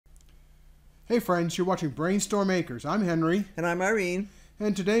Hey friends, you're watching BrainStormAcres. I'm Henry. And I'm Irene.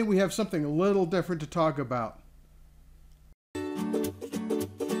 And today we have something a little different to talk about.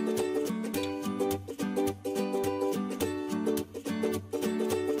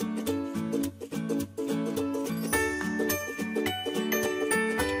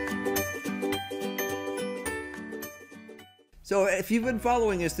 So if you've been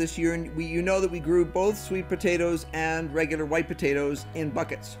following us this year, you know that we grew both sweet potatoes and regular white potatoes in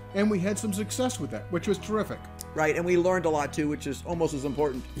buckets. And we had some success with that, which was terrific. Right, and we learned a lot too, which is almost as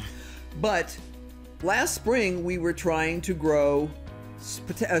important. But last spring we were trying to grow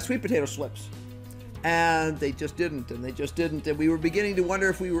sweet potato slips. And they just didn't, and we were beginning to wonder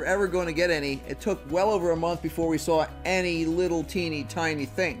if we were ever going to get any. It took well over a month before we saw any little teeny tiny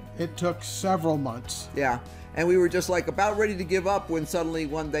thing. It took several months. Yeah. And we were just like about ready to give up when suddenly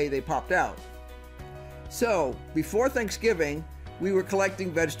one day they popped out. So before Thanksgiving, we were collecting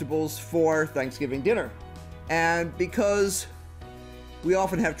vegetables for Thanksgiving dinner. And because we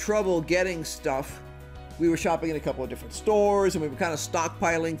often have trouble getting stuff, we were shopping in a couple of different stores and we were kind of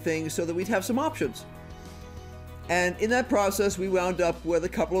stockpiling things so that we'd have some options. And in that process, we wound up with a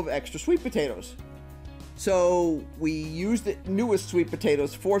couple of extra sweet potatoes. So we used the newest sweet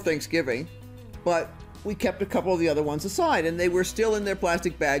potatoes for Thanksgiving, but we kept a couple of the other ones aside, and they were still in their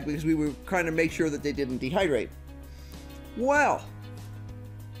plastic bag because we were trying to make sure that they didn't dehydrate. Well,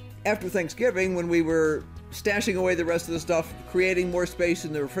 after Thanksgiving, when we were stashing away the rest of the stuff, creating more space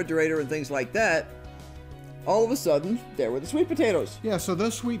in the refrigerator and things like that, all of a sudden, there were the sweet potatoes. Yeah, so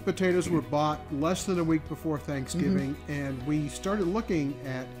those sweet potatoes were bought less than a week before Thanksgiving, and we started looking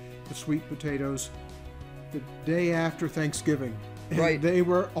at the sweet potatoes the day after Thanksgiving. Right. They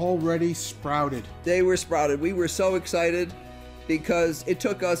were already sprouted. They were sprouted. We were so excited because it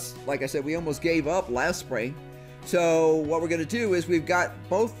took us, like I said, we almost gave up last spring. So what we're going to do is we've got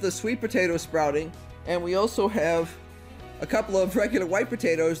both the sweet potatoes sprouting, and we also have a couple of regular white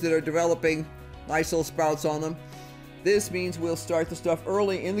potatoes that are developing nice little sprouts on them. This means we'll start the stuff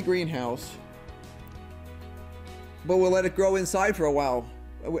early in the greenhouse, but we'll let it grow inside for a while.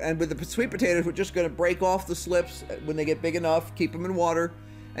 And with the sweet potatoes, we're just going to break off the slips when they get big enough, keep them in water,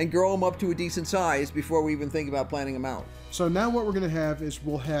 and grow them up to a decent size before we even think about planting them out. So now what we're going to have is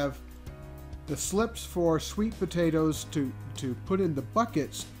we'll have the slips for sweet potatoes to put in the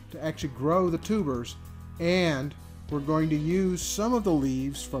buckets to actually grow the tubers, and we're going to use some of the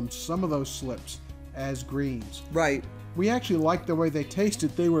leaves from some of those slips as greens. Right. We actually liked the way they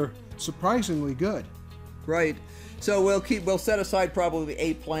tasted. They were surprisingly good. Right. So we'll set aside probably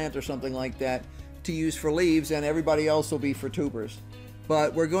a plant or something like that to use for leaves, and everybody else will be for tubers.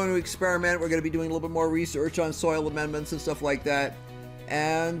 But we're going to experiment. We're going to be doing a little bit more research on soil amendments and stuff like that,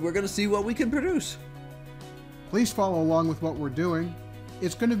 and we're going to see what we can produce. Please follow along with what we're doing.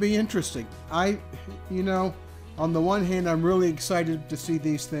 It's going to be interesting. On the one hand, I'm really excited to see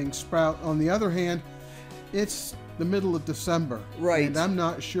these things sprout. On the other hand, it's the middle of December. Right. And I'm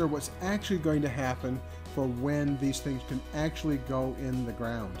not sure what's actually going to happen for when these things can actually go in the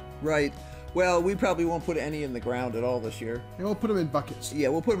ground. Right. Well, we probably won't put any in the ground at all this year. And we'll put them in buckets. Yeah,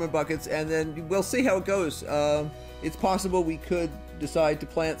 we'll put them in buckets, and then we'll see how it goes. It's possible we could decide to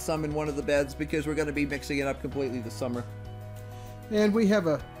plant some in one of the beds because we're going to be mixing it up completely this summer. And we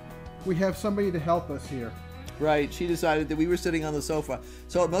have somebody to help us here. Right. She decided that we were sitting on the sofa,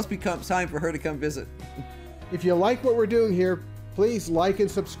 so it must be time for her to come visit. If you like what we're doing here, please like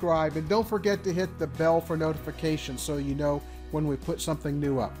and subscribe, and don't forget to hit the bell for notifications so you know when we put something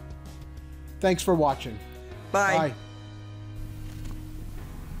new up. Thanks for watching. Bye.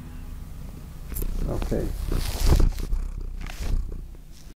 Bye. Okay.